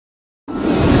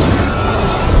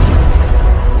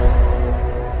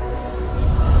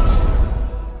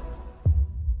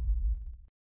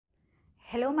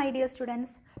my dear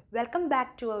students, welcome back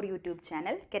to our YouTube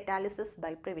channel Catalysis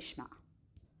by Pravishma.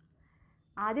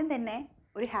 ആദ്യം തന്നെ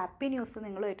ഒരു happy news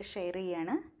നിങ്ങളുമായിട്ട് share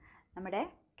ചെയ്യാണ്. നമ്മുടെ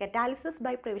Catalysis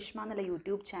by Pravishma എന്നുള്ള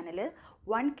YouTube channel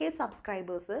 1K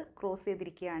subscribers cross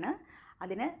ചെയ്തിരിക്കുകയാണ്.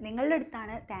 അതിന് നിങ്ങളുടെ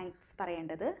അടുത്താണ് താങ്ക്സ്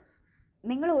പറയേണ്ടത്.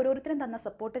 നിങ്ങൾ ഓരോരുത്തരും തന്ന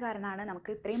സപ്പോർട്ട് കാരണമാണ്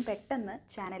നമുക്ക് ഇത്രയും പെട്ടെന്ന്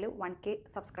ചാനൽ 1K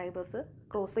സബ്സ്ക്രൈബേഴ്സ്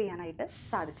ക്രോസ് ചെയ്യാനായിട്ട്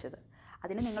സാധിച്ചത്.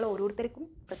 അതിന് നിങ്ങൾ ഓരോരുത്തർക്കും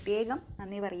പ്രത്യേകം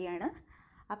നന്ദി പറയുകയാണ്.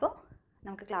 അപ്പോൾ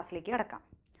നമുക്ക് ക്ലാസ്സിലേക്ക് കടക്കാം.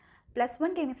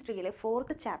 +1 കെമിസ്ട്രിയിലെ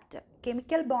 4th chapter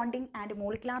chemical bonding and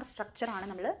molecular structure ആണ്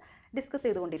നമ്മൾ ഡിസ്കസ്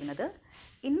ചെയ്തുകൊണ്ടിരുന്നത്.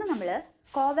 ഇന്ന് നമ്മൾ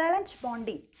കോവാലന്റ്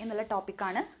ബോണ്ടിങ് എന്നുള്ള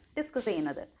ടോപ്പിക്കാണ് ഡിസ്കസ്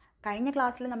ചെയ്യുന്നത്. കഴിഞ്ഞ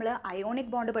ക്ലാസ്സിൽ നമ്മൾ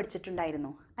അയോണിക് ബോണ്ട്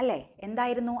പഠിച്ചിട്ടുണ്ടായിരുന്നു അല്ലേ?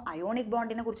 എന്തായിരുന്നു അയോണിക്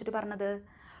ബോണ്ടിനെ കുറിച്ചിട്ട് പറഞ്ഞത്?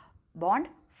 Bond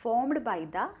formed by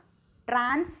the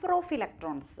transfer of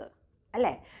electrons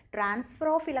അല്ലേ? ട്രാൻസ്ഫർ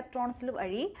ഓഫ് ഇലക്ട്രോൺസിൽ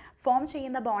വഴി ഫോം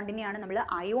ചെയ്യുന്ന ബോണ്ടിനെയാണ് നമ്മൾ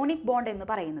അയോണിക് ബോണ്ട് എന്ന്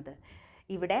പറയുന്നത്.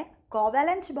 ഇവിടെ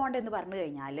കോവാലന്റ് ബോണ്ട് എന്ന് പറഞ്ഞു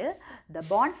കഴിഞ്ഞാൽ the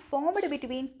bond formed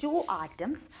between 2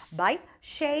 atoms by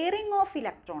sharing of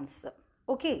electrons.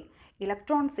 Okay,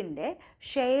 ഇലക്ട്രോൺസിൻ്റെ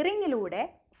ഷെയറിങ്ങിലൂടെ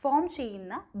form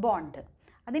ചെയ്യുന്ന ബോണ്ട്,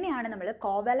 അതിനെയാണ് നമ്മൾ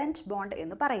കോവാലന്റ് ബോണ്ട്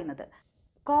എന്ന് പറയുന്നത്.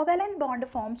 കോവാലന്റ് ബോണ്ട്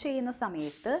ഫോം ചെയ്യുന്ന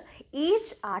സമയത്ത്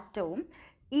each ആറ്റവും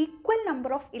equal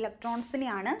number of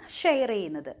ഇലക്ട്രോൺസിനെയാണ് share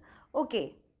ചെയ്യുന്നത്. ഓക്കെ,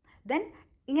 ദെൻ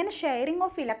ഇങ്ങനെ ഷെയറിംഗ്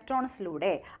ഓഫ്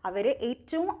ഇലക്ട്രോൺസിലൂടെ അവർ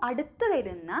ഏറ്റവും അടുത്ത്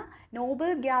വരുന്ന നോബിൾ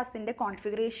ഗ്യാസിൻ്റെ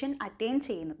കോൺഫിഗറേഷൻ അറ്റൈൻ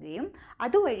ചെയ്യുകയും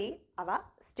അതുവഴി അവ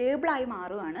സ്റ്റേബിളായി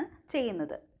മാറുകയാണ്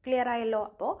ചെയ്യുന്നത്. ക്ലിയർ ആയല്ലോ?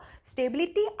 അപ്പോൾ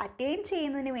സ്റ്റെബിലിറ്റി അറ്റൈൻ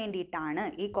ചെയ്യുന്നതിന് വേണ്ടിയിട്ടാണ്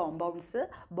ഈ കോമ്പൗണ്ട്സ്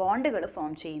ബോണ്ടുകൾ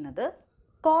ഫോം ചെയ്യുന്നത്.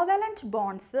 കോവാലന്റ്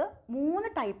ബോണ്ട്സ്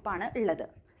 3 ടൈപ്പാണ് ഉള്ളത്: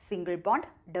 single bond,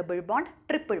 double bond,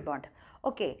 triple bond.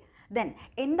 Okay, then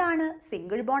എന്താണ്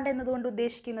സിംഗിൾ ബോണ്ട് എന്നതുകൊണ്ട്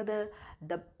ഉദ്ദേശിക്കുന്നത്?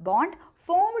 The bond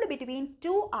formed between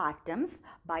 2 atoms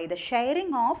by the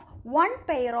sharing of 1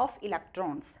 pair of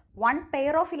electrons. 1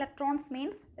 pair of electrons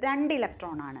means 2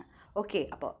 electron ആണ്. Okay,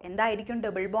 അപ്പോൾ എന്തായിരിക്കും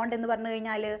double bond എന്ന് പറഞ്ഞു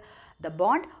കഴിഞ്ഞാൽ? The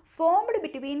bond formed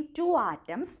between 2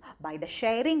 atoms by the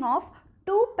sharing of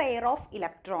 2 pair of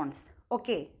electrons.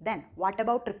 Okay, then what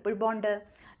about triple bond?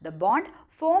 The bond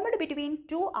formed between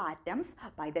 2 atoms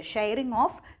by the sharing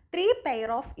of 3 pair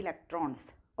of electrons.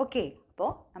 Okay,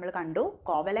 അപ്പോൾ നമ്മൾ കണ്ടു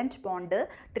covalent bond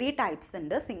 3 types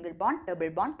ഉണ്ട്: single bond, double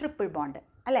bond, triple bond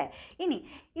അല്ലേ? ഇനി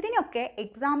ഇതിനൊക്കെ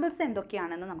examples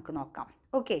എന്തൊക്കെയാണെന്ന് നമുക്ക് നോക്കാം.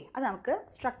 ഓക്കെ, അത് നമുക്ക്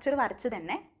സ്ട്രക്ചർ വരച്ച്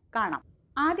തന്നെ കാണാം.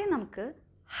 ആദ്യം നമുക്ക്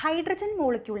ഹൈഡ്രജൻ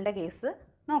മോളിക്യൂളിൻ്റെ കേസ്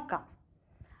നോക്കാം.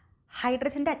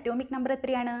 ഹൈഡ്രജൻ്റെ അറ്റോമിക് നമ്പർ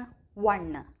എത്രയാണ്?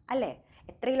 1 അല്ലേ?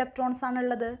 എത്ര ഇലക്ട്രോൺസ്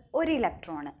ആണുള്ളത്? 1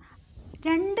 ഇലക്ട്രോൺ.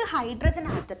 2 ഹൈഡ്രജൻ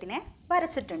ആറ്റത്തിനെ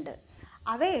വരച്ചിട്ടുണ്ട്.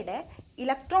 അവയുടെ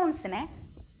ഇലക്ട്രോൺസിനെ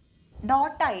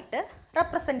ഡോട്ടായിട്ട്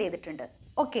റെപ്രസെൻ്റ് ചെയ്തിട്ടുണ്ട്.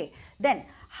 ഓക്കെ, ദെൻ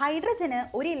ഹൈഡ്രജന്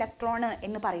 1 ഇലക്ട്രോൺ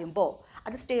എന്ന് പറയുമ്പോൾ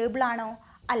അത് സ്റ്റേബിൾ ആണോ?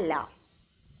 അല്ല.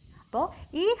 അപ്പോൾ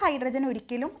ഈ ഹൈഡ്രജൻ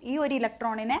ഒരിക്കലും ഈ 1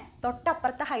 ഇലക്ട്രോണിനെ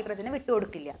തൊട്ടപ്പുറത്തെ ഹൈഡ്രജന്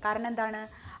വിട്ടുകൊടുക്കില്ല. കാരണം എന്താണ്?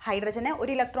 ഹൈഡ്രജന്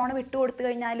 1 ഇലക്ട്രോൺ വിട്ടുകൊടുത്തു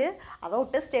കഴിഞ്ഞാൽ അവ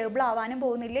ഒട്ട് സ്റ്റേബിൾ ആവാനും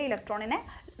പോകുന്നില്ല, ഇലക്ട്രോണിനെ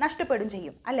നഷ്ടപ്പെടും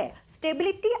ചെയ്യും അല്ലേ?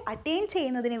 സ്റ്റെബിലിറ്റി അറ്റൈൻ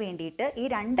ചെയ്യുന്നതിന് വേണ്ടിയിട്ട് ഈ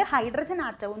 2 ഹൈഡ്രജൻ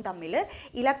ആറ്റവും തമ്മിൽ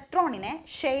ഇലക്ട്രോണിനെ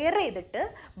ഷെയർ ചെയ്തിട്ട്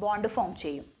ബോണ്ട് ഫോം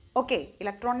ചെയ്യും. ഓക്കെ,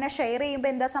 ഇലക്ട്രോണിനെ ഷെയർ ചെയ്യുമ്പോൾ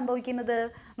എന്താ സംഭവിക്കുന്നത്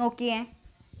നോക്കിയേ.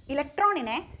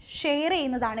 ഇലക്ട്രോണിനെ ഷെയർ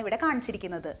ചെയ്യുന്നതാണ് ഇവിടെ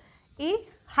കാണിച്ചിരിക്കുന്നത്. ഈ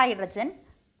ഹൈഡ്രജൻ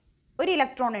 1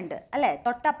 ഇലക്ട്രോൺ ഉണ്ട് അല്ലേ?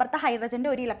 തൊട്ടപ്പുറത്തെ ഹൈഡ്രജൻ്റെ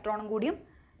 1 ഇലക്ട്രോണും കൂടിയും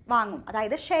വാങ്ങും,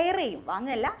 അതായത് ഷെയർ ചെയ്യും.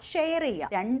 വാങ്ങുകയല്ല, ഷെയർ ചെയ്യുക.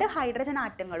 2 ഹൈഡ്രജൻ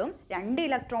ആറ്റങ്ങളും 2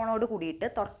 ഇലക്ട്രോണോട് കൂടിയിട്ട്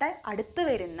തൊട്ട് അടുത്ത്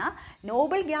വരുന്ന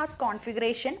നോബിൾ ഗ്യാസ്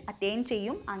കോൺഫിഗറേഷൻ അറ്റൈൻ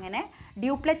ചെയ്യും. അങ്ങനെ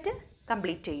ഡ്യൂപ്ലെറ്റ്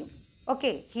കംപ്ലീറ്റ് ചെയ്യും.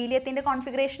 ഓക്കെ, ഹീലിയത്തിൻ്റെ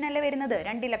കോൺഫിഗറേഷൻ അല്ലേ വരുന്നത്?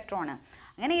 2 ഇലക്ട്രോൺ.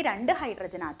 അങ്ങനെ ഈ 2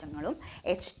 ഹൈഡ്രജൻ ആറ്റങ്ങളും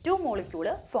H2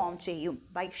 മോളിക്യൂള് ഫോം ചെയ്യും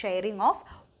by sharing of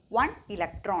 1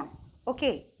 electron.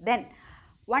 Okay, then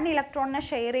 1 ഇലക്ട്രോണിനെ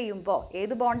ഷെയർ ചെയ്യുമ്പോൾ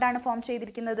ഏത് ബോണ്ടാണ് ഫോം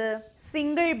ചെയ്തിരിക്കുന്നത്?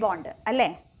 സിംഗിൾ ബോണ്ട് അല്ലേ?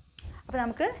 അപ്പോൾ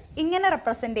നമുക്ക് ഇങ്ങനെ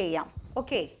റെപ്രസെൻ്റ് ചെയ്യാം.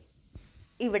 ഓക്കെ,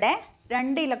 ഇവിടെ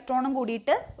 2 ഇലക്ട്രോണും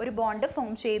കൂടിയിട്ട് ഒരു ബോണ്ട്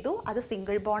ഫോം ചെയ്തു, അത്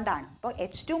സിംഗിൾ ബോണ്ടാണ്. അപ്പോൾ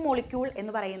H2 മോളിക്യൂൾ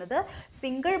എന്ന് പറയുന്നത്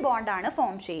സിംഗിൾ ബോണ്ടാണ്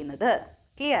ഫോം ചെയ്യുന്നത്.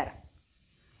 ക്ലിയർ?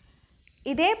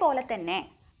 ഇതേപോലെ തന്നെ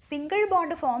സിംഗിൾ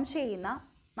ബോണ്ട് ഫോം ചെയ്യുന്ന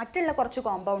മറ്റുള്ള കുറച്ച്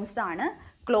കോമ്പൗണ്ട്സ് ആണ്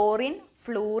chlorine,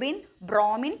 fluorine,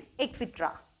 bromine extra.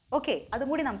 Okay, അതും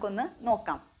കൂടി നമുക്കൊന്ന്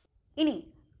നോക്കാം. ഇനി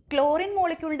ക്ലോറിൻ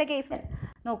മോളിക്യൂളിൻ്റെ കേസ്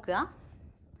നോക്കുക.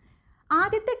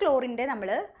 ആദ്യത്തെ ക്ലോറിൻ്റെ നമ്മൾ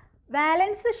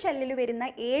വാലൻസ് ഷെല്ലിൽ വരുന്ന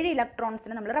 7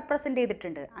 ഇലക്ട്രോൺസിനെ നമ്മൾ റെപ്രസെൻ്റ്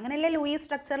ചെയ്തിട്ടുണ്ട്. അങ്ങനെയല്ലേ ലൂയിസ്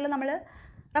സ്ട്രക്ചറിൽ നമ്മൾ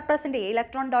റെപ്രസെൻ്റ് ചെയ്യുക?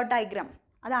 ഇലക്ട്രോൺ ഡോട്ട് ഡയഗ്രാം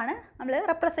അതാണ് നമ്മൾ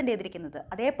റെപ്രസെൻ്റ് ചെയ്തിരിക്കുന്നത്.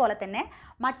 അതേപോലെ തന്നെ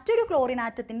മറ്റൊരു ക്ലോറിൻ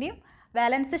ആറ്റത്തിൻ്റെയും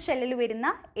വാലൻസ് ഷെല്ലിൽ വരുന്ന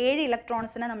 7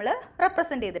 ഇലക്ട്രോൺസിനെ നമ്മൾ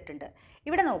റെപ്രസെൻ്റ് ചെയ്തിട്ടുണ്ട്.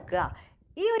 ഇവിടെ നോക്കുക,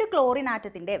 ഈ ഒരു ക്ലോറിൻ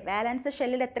ആറ്റത്തിൻ്റെ വാലൻസ്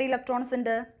ഷെല്ലിൽ എത്ര ഇലക്ട്രോൺസ്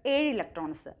ഉണ്ട്? 7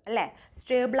 ഇലക്ട്രോൺസ് അല്ലേ?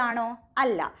 സ്റ്റേബിൾ ആണോ?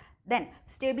 അല്ല. ദെൻ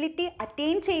സ്റ്റെബിലിറ്റി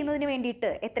അറ്റൈൻ ചെയ്യുന്നതിന് വേണ്ടിയിട്ട്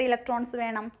എത്ര ഇലക്ട്രോൺസ്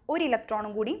വേണം? 1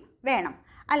 ഇലക്ട്രോണും കൂടി വേണം.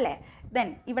 അല്ലേ? ദെൻ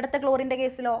ഇവിടുത്തെ ക്ലോറിൻ്റെ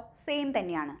കേസിലോ സെയിം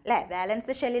തന്നെയാണ് അല്ലേ?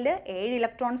 വാലൻസ് ഷെല്ലിൽ 7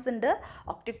 ഇലക്ട്രോൺസ് ഉണ്ട്.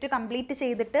 ഒക്ടറ്റ് കംപ്ലീറ്റ്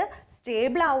ചെയ്തിട്ട്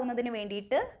സ്റ്റേബിൾ ആവുന്നതിന്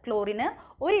വേണ്ടിയിട്ട് ക്ലോറിന്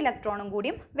 1 ഇലക്ട്രോണും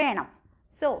കൂടിയും വേണം.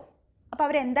 സോ അപ്പോൾ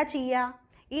അവരെന്താ ചെയ്യുക?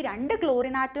 ഈ 2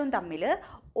 ക്ലോറിൻ ആറ്റവും തമ്മിൽ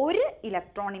 1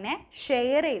 ഇലക്ട്രോണിനെ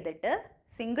ഷെയർ ചെയ്തിട്ട്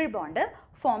സിംഗിൾ ബോണ്ട്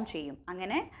ഫോം ചെയ്യും.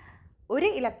 അങ്ങനെ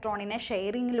 1 ഇലക്ട്രോണിനെ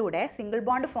ഷെയറിങ്ങിലൂടെ സിംഗിൾ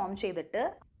ബോണ്ട് ഫോം ചെയ്തിട്ട്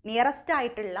നിയറസ്റ്റ്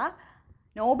ആയിട്ടുള്ള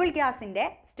നോബിൾ ഗ്യാസിൻ്റെ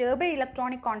സ്റ്റേബിൾ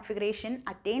ഇലക്ട്രോണിക് കോൺഫിഗറേഷൻ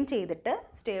അറ്റൈൻ ചെയ്തിട്ട്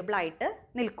സ്റ്റേബിളായിട്ട്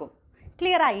നിൽക്കും.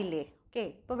 ക്ലിയർ ആയില്ലേ? ഓക്കെ.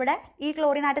 ഇപ്പോൾ ഇവിടെ ഈ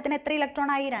ക്ലോറിൻ ആറ്റത്തിന് എത്ര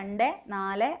ഇലക്ട്രോൺ ആയി? 2,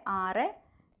 4, 6,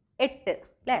 8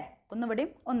 അല്ലേ?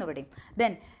 ഒന്നുവിടെയും.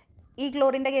 ദെൻ ഈ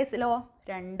ക്ലോറിൻ്റെ കേസിലോ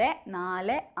 2,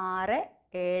 4, 6,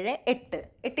 7,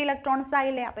 8 ഇലക്ട്രോൺസ്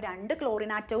ആയില്ലേ? അപ്പോൾ 2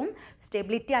 ക്ലോറിൻ ആറ്റവും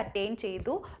സ്റ്റെബിലിറ്റി അറ്റൈൻ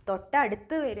ചെയ്തു.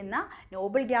 തൊട്ടടുത്ത് വരുന്ന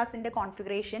നോബിൾ ഗ്യാസിൻ്റെ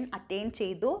കോൺഫിഗറേഷൻ അറ്റൈൻ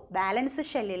ചെയ്തു. ബാലൻസ്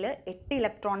ഷെല്ലിൽ 8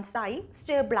 ഇലക്ട്രോൺസ് ആയി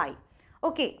സ്റ്റേബിളായി.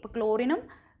 ഓക്കെ. അപ്പോൾ ക്ലോറിനും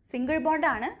സിംഗിൾ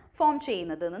ബോണ്ടാണ് ഫോം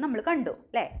ചെയ്യുന്നത് എന്ന് നമ്മൾ കണ്ടു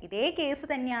അല്ലേ? ഇതേ കേസ്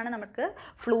തന്നെയാണ് നമുക്ക്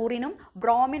ഫ്ലൂറിനും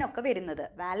ബ്രോമിനൊക്കെ വരുന്നത്.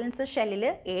 വാലൻസ് ഷെല്ലിൽ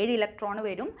 7 ഇലക്ട്രോൺ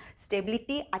വരും.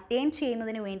 സ്റ്റെബിലിറ്റി അറ്റൈൻ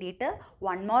ചെയ്യുന്നതിന് വേണ്ടിയിട്ട്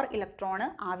 1 മോർ ഇലക്ട്രോൺ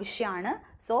ആവശ്യമാണ്.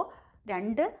 സോ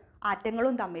 2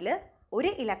 ആറ്റങ്ങളും തമ്മിൽ 1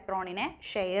 ഇലക്ട്രോണിനെ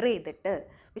ഷെയർ ചെയ്തിട്ട്,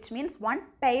 which means 1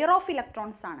 pair of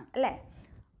electrons ആണ് അല്ലേ?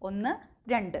 1,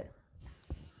 2.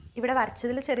 ഇവിടെ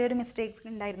വരച്ചതിൽ ചെറിയൊരു മിസ്റ്റേക്സ്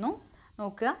ഉണ്ടായിരുന്നു.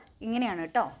 നോക്കുക, ഇങ്ങനെയാണ്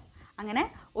കേട്ടോ. അങ്ങനെ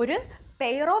ഒരു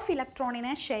പെയർ ഓഫ്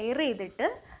ഇലക്ട്രോണിനെ ഷെയർ ചെയ്തിട്ട്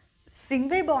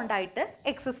സിംഗിൾ ബോണ്ടായിട്ട്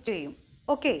എക്സിസ്റ്റ് ചെയ്യും.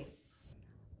 ഓക്കെ.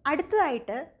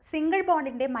 അടുത്തതായിട്ട് സിംഗിൾ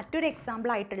ബോണ്ടിൻ്റെ മറ്റൊരു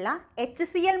എക്സാമ്പിൾ ആയിട്ടുള്ള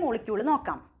HCl മോളിക്യൂൾ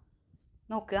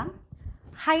നോക്കുക.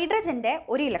 ഹൈഡ്രജൻ്റെ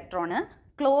 1 ഇലക്ട്രോണ്,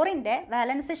 ക്ലോറിൻ്റെ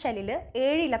വാലൻസ് ഷെല്ലിൽ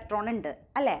 7 ഇലക്ട്രോൺ ഉണ്ട്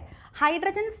അല്ലേ?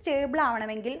 ഹൈഡ്രജൻ സ്റ്റേബിൾ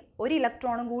ആവണമെങ്കിൽ 1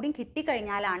 ഇലക്ട്രോണും കൂടി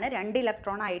കിട്ടിക്കഴിഞ്ഞാലാണ് 2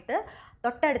 ഇലക്ട്രോൺ ആയിട്ട്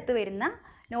തൊട്ടടുത്ത് വരുന്ന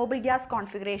നോബിൾ ഗ്യാസ്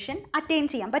കോൺഫിഗറേഷൻ അറ്റൈൻ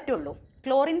ചെയ്യാൻ പറ്റുള്ളൂ.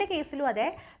 ക്ലോറിൻ്റെ കേസിലും അതെ,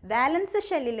 വാലൻസ്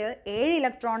ഷെല്ലിൽ 7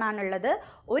 ഇലക്ട്രോൺ ആണുള്ളത്.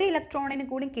 1 ഇലക്ട്രോണിന്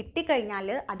കൂടി കിട്ടിക്കഴിഞ്ഞാൽ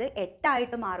അത് 8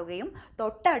 ആയിട്ട് മാറുകയും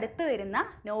തൊട്ടടുത്ത് വരുന്ന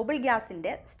നോബിൾ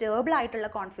ഗ്യാസിൻ്റെ സ്റ്റേബിൾ ആയിട്ടുള്ള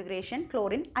കോൺഫിഗറേഷൻ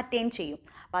ക്ലോറിൻ അറ്റൈൻ ചെയ്യും.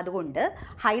 അപ്പം അതുകൊണ്ട്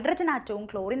ഹൈഡ്രജൻ ആറ്റവും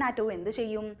ക്ലോറിൻ ആറ്റവും എന്ത്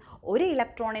ചെയ്യും? 1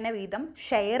 ഇലക്ട്രോണിനെ വീതം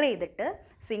ഷെയർ ചെയ്തിട്ട്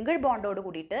സിംഗിൾ ബോണ്ടോട്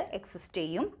കൂടിയിട്ട് എക്സിസ്റ്റ്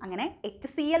ചെയ്യും. അങ്ങനെ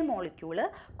HCl മോളിക്യൂള്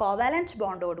കോവാലൻറ്റ്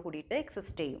ബോണ്ടോട് കൂടിയിട്ട്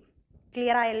എക്സിസ്റ്റ് ചെയ്യും.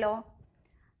 ക്ലിയർ ആയല്ലോ?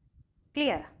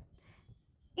 ക്ലിയർ.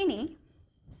 ഇനി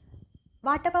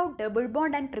what about double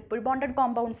bond and triple bonded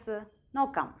compounds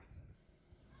നോക്കാം.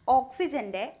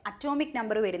 ഓക്സിജൻ്റെ അറ്റോമിക്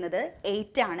നമ്പർ വരുന്നത്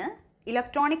 8 ആണ്.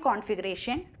 Electronic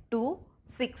configuration 2,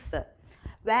 6.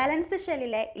 വാലൻസ്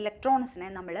ഷെല്ലിലെ ഇലക്ട്രോൺസിനെ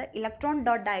നമ്മൾ ഇലക്ട്രോൺ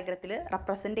ഡോട്ട് ഡയഗ്രത്തിൽ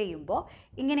റെപ്രസെൻ്റ് ചെയ്യുമ്പോൾ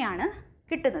ഇങ്ങനെയാണ്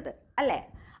കിട്ടുന്നത് അല്ലേ?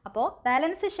 അപ്പോൾ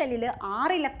വാലൻസ് ഷെല്ലിൽ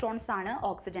 6 ഇലക്ട്രോൺസ് ആണ്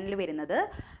ഓക്സിജനിൽ വരുന്നത്.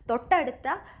 തൊട്ടടുത്ത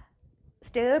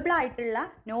സ്റ്റേബിൾ ആയിട്ടുള്ള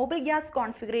നോബിൾ ഗ്യാസ്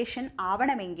കോൺഫിഗറേഷൻ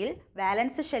ആവണമെങ്കിൽ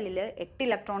വാലൻസ് ഷെല്ലിൽ 8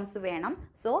 ഇലക്ട്രോൺസ് വേണം.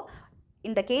 So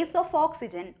in the case of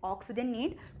oxygen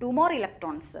need 2 more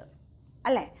electrons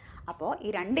അല്ലേ? അപ്പോൾ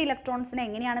ഈ 2 ഇലക്ട്രോൺസിനെ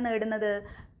എങ്ങനെയാണ് നേടുന്നത്?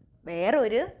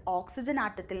 വേറൊരു ഓക്സിജൻ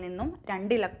ആറ്റത്തിൽ നിന്നും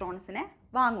 2 ഇലക്ട്രോൺസിനെ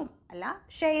വാങ്ങും, അല്ല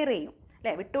ഷെയർ ചെയ്യും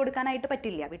അല്ലേ? വിട്ടുകൊടുക്കാനായിട്ട്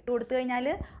പറ്റില്ല. വിട്ടുകൊടുത്തു കഴിഞ്ഞാൽ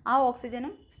ആ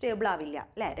ഓക്സിജനും സ്റ്റേബിൾ ആവില്ല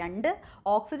അല്ലേ? 2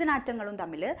 ഓക്സിജൻ ആറ്റങ്ങളും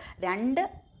തമ്മിൽ 2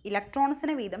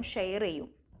 ഇലക്ട്രോൺസിനെ വീതം ഷെയർ ചെയ്യും.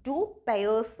 2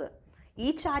 പെയേഴ്സ്,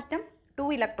 ഈച്ച് ആറ്റം 2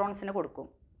 ഇലക്ട്രോൺസിന് കൊടുക്കും.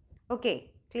 ഓക്കെ,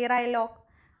 ക്ലിയർ ആയല്ലോ?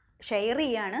 ഷെയർ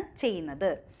ചെയ്യാണ് ചെയ്യുന്നത്.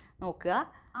 നോക്കുക,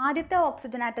 ആദ്യത്തെ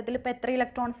ഓക്സിജൻ ആറ്റത്തിൽ ഇപ്പോൾ എത്ര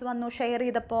ഇലക്ട്രോൺസ് വന്നു ഷെയർ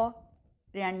ചെയ്തപ്പോൾ?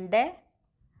 2,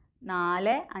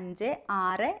 4, 5,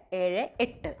 6, 7,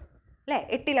 8 അല്ലേ?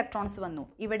 8 ഇലക്ട്രോൺസ് വന്നു.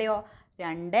 ഇവിടെയോ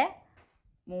 2,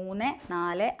 3,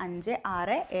 4, 5,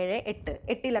 6, 7,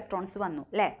 8 ഇലക്ട്രോൺസ് വന്നു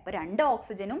അല്ലേ? അപ്പോൾ 2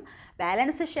 ഓക്സിജനും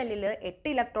ബാലൻസ് ഷെല്ലിൽ 8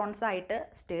 ഇലക്ട്രോൺസ് ആയിട്ട്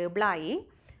സ്റ്റേബിളായി.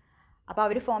 അപ്പോൾ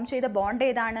അവർ ഫോം ചെയ്ത ബോണ്ട്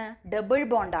ഏതാണ്? ഡബിൾ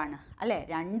ബോണ്ടാണ് അല്ലേ?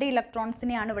 2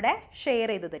 ഇലക്ട്രോൺസിനെയാണ് ഇവിടെ ഷെയർ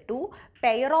ചെയ്തത്, 2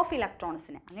 പെയർ ഓഫ്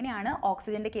ഇലക്ട്രോൺസിന്. അങ്ങനെയാണ്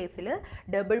ഓക്സിജൻ്റെ കേസിൽ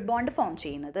ഡബിൾ ബോണ്ട് ഫോം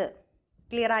ചെയ്യുന്നത്.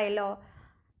 ക്ലിയർ ആയല്ലോ?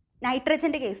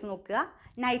 നൈട്രജൻ്റെ കേസ് നോക്കുക.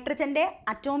 നൈട്രജൻ്റെ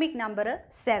അറ്റോമിക് നമ്പർ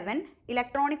 7,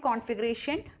 ഇലക്ട്രോണിക്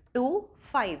കോൺഫിഗറേഷൻ 2,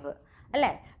 5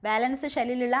 അല്ലേ? ബാലൻസ്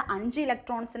ഷെല്ലിലുള്ള 5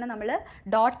 ഇലക്ട്രോൺസിനെ നമ്മൾ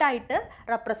ഡോട്ടായിട്ട്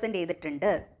റെപ്രസെൻ്റ്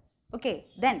ചെയ്തിട്ടുണ്ട്. ഓക്കെ,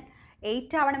 ദെൻ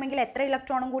 8 ആവണമെങ്കിൽ എത്ര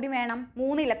ഇലക്ട്രോണും കൂടി വേണം?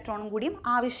 3 ഇലക്ട്രോണും കൂടിയും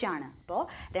ആവശ്യമാണ്. അപ്പോൾ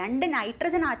 2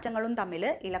 നൈട്രജൻ ആറ്റങ്ങളും തമ്മിൽ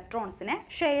ഇലക്ട്രോൺസിനെ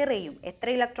ഷെയർ ചെയ്യും. എത്ര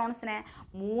ഇലക്ട്രോൺസിനെ?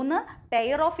 3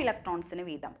 പെയർ ഓഫ് ഇലക്ട്രോൺസിന്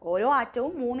വീതം. ഓരോ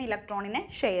ആറ്റവും 3 ഇലക്ട്രോണിനെ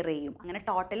ഷെയർ ചെയ്യും. അങ്ങനെ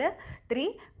ടോട്ടൽ 3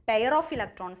 പെയർ ഓഫ്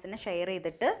ഇലക്ട്രോൺസിനെ ഷെയർ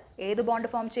ചെയ്തിട്ട് ഏത് ബോണ്ട്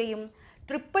ഫോം ചെയ്യും?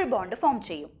 ട്രിപ്പിൾ ബോണ്ട് ഫോം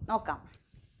ചെയ്യും. നോക്കാം.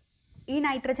 ഈ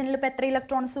നൈട്രജനിൽ ഇപ്പോൾ എത്ര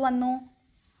ഇലക്ട്രോൺസ് വന്നു?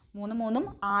 3, 3,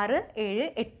 6, 7,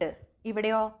 8.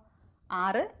 ഇവിടെയോ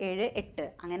 6, 7, 8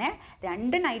 അങ്ങനെ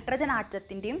 2 നൈട്രജൻ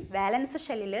ആറ്റത്തിൻ്റെയും വാലൻസ്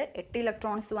ഷെല്ലിൽ 8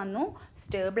 ഇലക്ട്രോൺസ് വന്നു.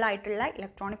 സ്റ്റേബിൾ ആയിട്ടുള്ള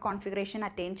ഇലക്ട്രോണിക് കോൺഫിഗറേഷൻ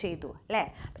അറ്റൈൻ ചെയ്തു അല്ലേ.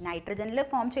 നൈട്രജനിൽ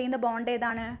ഫോം ചെയ്യുന്ന ബോണ്ട്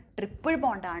ഏതാണ്? ട്രിപ്പിൾ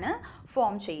ബോണ്ടാണ്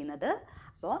ഫോം ചെയ്യുന്നത്.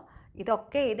 അപ്പോൾ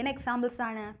ഇതൊക്കെ ഏതിന് എക്സാമ്പിൾസ്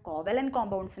ആണ്? കോവലന്റ്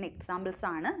കോമ്പൗണ്ട്സിന് എക്സാമ്പിൾസ്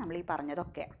ആണ് നമ്മൾ ഈ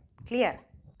പറഞ്ഞതൊക്കെ. ക്ലിയർ?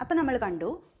 അപ്പോൾ നമ്മൾ കണ്ടു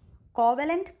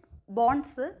കോവലന്റ്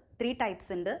ബോണ്ട്സ് 3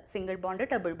 ടൈപ്സ് ഉണ്ട്. Single bond,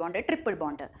 double bond, triple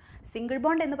bond. Single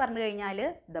bond എന്ന് പറഞ്ഞു കഴിഞ്ഞാൽ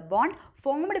the bond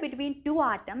formed between 2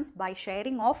 atoms by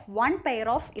sharing of 1 pair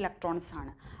of electrons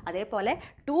ആണ്. അതേപോലെ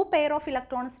 2 പെയർ ഓഫ്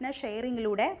ഇലക്ട്രോൺസിനെ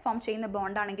ഷെയറിങ്ങിലൂടെ ഫോം ചെയ്യുന്ന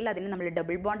ബോണ്ടാണെങ്കിൽ അതിന് നമ്മൾ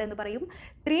ഡബിൾ ബോണ്ട് എന്ന് പറയും.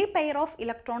 3 പെയർ ഓഫ്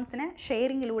ഇലക്ട്രോൺസിനെ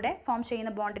ഷെയറിങ്ങിലൂടെ ഫോം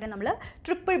ചെയ്യുന്ന ബോണ്ടിനെ നമ്മൾ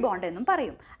ട്രിപ്പിൾ ബോണ്ട് എന്നും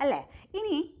പറയും അല്ലേ.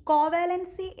 ഇനി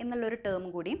കോവാലൻസി എന്നുള്ളൊരു ടേം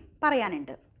കൂടി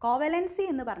പറയാനുണ്ട്. കോവലൻസി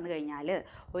എന്ന് പറഞ്ഞു കഴിഞ്ഞാൽ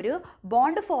ഒരു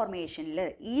ബോണ്ട് ഫോർമേഷനിൽ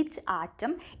ഈച്ച്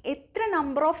ആറ്റം എത്ര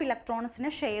നമ്പർ ഓഫ്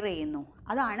ഇലക്ട്രോൺസിനെ ഷെയർ ചെയ്യുന്നു,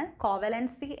 അതാണ്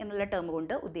കോവലൻസി എന്നുള്ള ടേം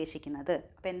കൊണ്ട് ഉദ്ദേശിക്കുന്നത്.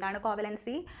 അപ്പോൾ എന്താണ്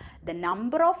കോവലൻസി? The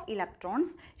number of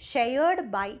electrons shared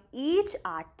by each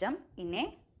atom in A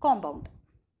compound.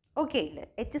 Okay,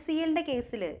 HClന്റെ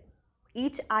കേസിൽ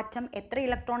ഈച്ച് ആറ്റം എത്ര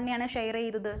ഇലക്ട്രോണിനെയാണ് ഷെയർ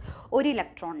ചെയ്തത്? 1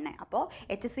 ഇലക്ട്രോണിനെ. അപ്പോൾ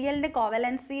HClന്റെ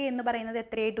കോവലൻസി എന്ന് പറയുന്നത്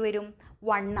എത്രയായിട്ട് വരും?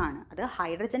 1 ആണ്. അത്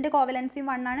ഹൈഡ്രജൻ്റെ കോവലൻസിയും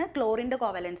 1 ആണ്, ക്ലോറിൻ്റെ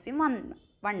കോവലൻസിയും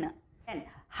 1.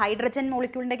 ഹൈഡ്രജൻ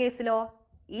മോളിക്യൂളിൻ്റെ കേസിലോ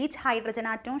ഈച്ച് ഹൈഡ്രജൻ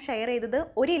ആറ്റവും ഷെയർ ചെയ്തത്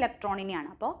 1 ഇലക്ട്രോണിനെയാണ്.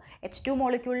 അപ്പോൾ H2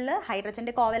 മോളിക്യൂളിൽ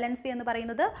ഹൈഡ്രജൻ്റെ കോവലൻസി എന്ന്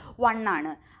പറയുന്നത് 1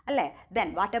 ആണ് അല്ലേ. Then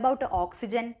what about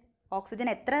oxygen? Oxygen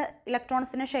എത്ര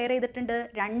ഇലക്ട്രോൺസിനെ ഷെയർ ചെയ്തിട്ടുണ്ട്?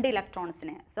 2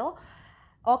 ഇലക്ട്രോൺസിനെ. സോ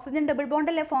ഓക്സിജൻ ഡബിൾ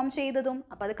ബോണ്ടല്ലേ ഫോം ചെയ്തതും.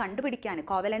 അപ്പോൾ അത് കണ്ടുപിടിക്കാൻ,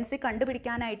 കോവലൻസി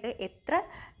കണ്ടുപിടിക്കാനായിട്ട് എത്ര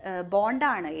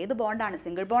ബോണ്ടാണ്, ഏത് ബോണ്ടാണ്,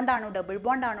 സിംഗിൾ ബോണ്ടാണോ, ഡബിൾ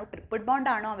ബോണ്ടാണോ, ട്രിപ്പിൾ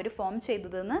ബോണ്ടാണോ അവർ ഫോം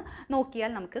ചെയ്തതെന്ന്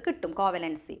നോക്കിയാൽ നമുക്ക് കിട്ടും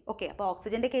കോവലൻസി. ഓക്കെ, അപ്പോൾ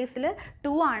ഓക്സിജൻ്റെ കേസിൽ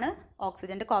 2 ആണ്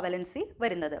ഓക്സിജൻ്റെ കോവലൻസി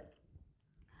വരുന്നത്.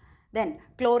 ദെൻ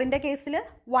ക്ലോറിൻ്റെ കേസിൽ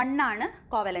 1 ആണ്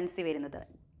കോവലൻസി വരുന്നത്.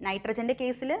 നൈട്രജൻ്റെ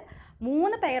കേസിൽ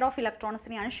 3 പെയർ ഓഫ്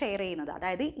ഇലക്ട്രോൺസിനെയാണ് ഷെയർ ചെയ്യുന്നത്.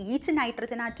 അതായത് ഈച്ച്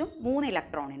നൈട്രജൻ ആറ്റും 3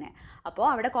 ഇലക്ട്രോണിനെ. അപ്പോൾ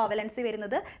അവിടെ കോവലൻസി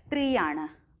വരുന്നത് 3 ആണ്.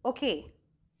 ഓക്കെ,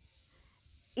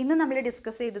 ഇന്ന് നമ്മൾ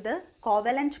ഡിസ്കസ് ചെയ്തത്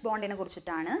കോവലന്റ് ബോണ്ടിനെ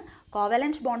കുറിച്ചിട്ടാണ്.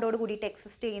 കോവലന്റ് ബോണ്ടോട് കൂടിയിട്ട്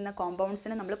എക്സിസ്റ്റ് ചെയ്യുന്ന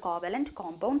കോമ്പൗണ്ട്സിനെ നമ്മൾ കോവലന്റ്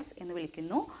കോമ്പൗണ്ട്സ് എന്ന്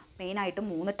വിളിക്കുന്നു. മെയിനായിട്ട്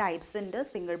 3 ടൈപ്സ് ഉണ്ട്.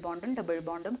 സിംഗിൾ ബോണ്ടും ഡബിൾ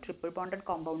ബോണ്ടും ട്രിപ്പിൾ ബോണ്ടഡ്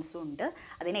കോമ്പൗണ്ട്സും ഉണ്ട്.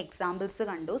 അതിന് എക്സാമ്പിൾസ്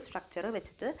കണ്ടു, സ്ട്രക്ചർ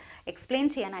വെച്ചിട്ട് എക്സ്പ്ലെയിൻ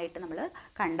ചെയ്യാനായിട്ട് നമ്മൾ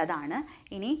കണ്ടതാണ്.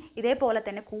 ഇനി ഇതേപോലെ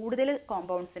തന്നെ കൂടുതൽ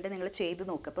കോമ്പൗണ്ട്സിൻ്റെ നിങ്ങൾ ചെയ്ത്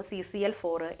നോക്കുക. ഇപ്പോൾ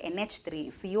CCl4, NH3,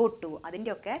 CO2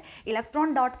 അതിൻ്റെയൊക്കെ ഇലക്ട്രോൺ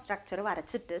ഡോട്ട് സ്ട്രക്ചർ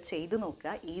വരച്ചിട്ട് ചെയ്ത്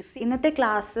നോക്കുക. ഈസി. ഇന്നത്തെ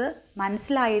ക്ലാസ്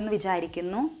മനസ്സിലായെന്ന്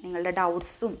വിചാരിക്കുന്നു. നിങ്ങളുടെ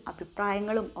ഡൗട്ട്സും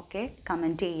അഭിപ്രായങ്ങളും ഒക്കെ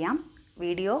കമൻറ്റ് ചെയ്യാം.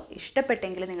 വീഡിയോ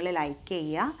ഇഷ്ടപ്പെട്ടെങ്കിൽ നിങ്ങൾ ലൈക്ക്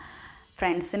ചെയ്യുക,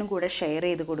 ഫ്രണ്ട്സിനും കൂടെ ഷെയർ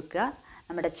ചെയ്ത് കൊടുക്കുക.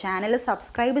 നമ്മുടെ ചാനൽ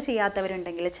സബ്സ്ക്രൈബ്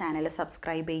ചെയ്യാത്തവരുണ്ടെങ്കിൽ ചാനൽ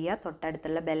സബ്സ്ക്രൈബ് ചെയ്യുക,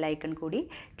 തൊട്ടടുത്തുള്ള ബെൽ ഐക്കൺ കൂടി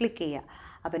ക്ലിക്ക് ചെയ്യുക.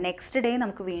 അപ്പോൾ നെക്സ്റ്റ് ഡേ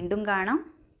നമുക്ക് വീണ്ടും കാണാം.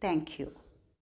 Thank you.